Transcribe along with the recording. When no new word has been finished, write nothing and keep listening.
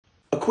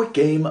quick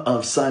game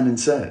of Simon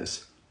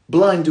Says.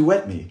 Blind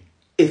duet me,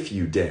 if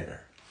you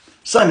dare.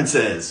 Simon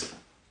says,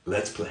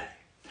 let's play.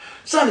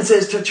 Simon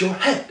says, touch your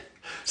head.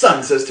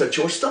 Simon says, touch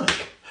your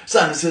stomach.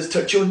 Simon says,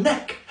 touch your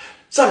neck.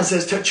 Simon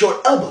says, touch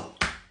your elbow.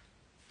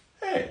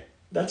 Hey,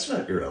 that's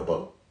not your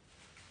elbow.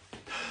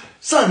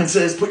 Simon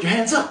says, put your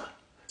hands up.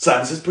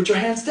 Simon says, put your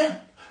hands down.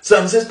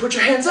 Simon says, put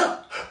your hands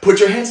up. Put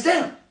your hands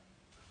down.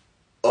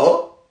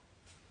 Oh,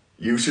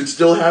 you should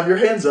still have your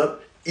hands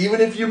up.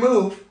 Even if you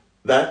move,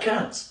 that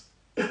counts.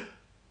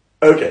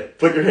 Okay,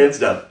 put your hands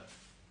down.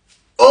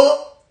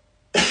 Oh,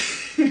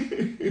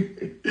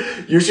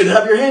 you should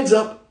have your hands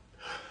up.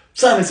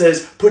 Simon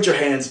says, put your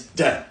hands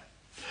down.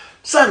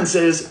 Simon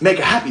says, make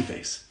a happy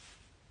face.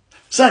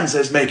 Simon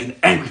says, make an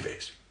angry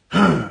face.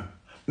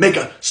 Make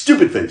a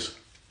stupid face.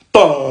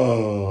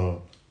 Bah.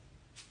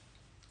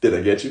 Did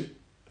I get you?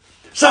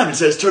 Simon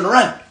says, turn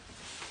around.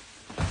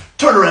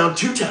 Turn around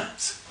 2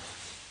 times.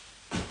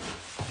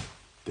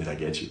 Did I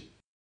get you?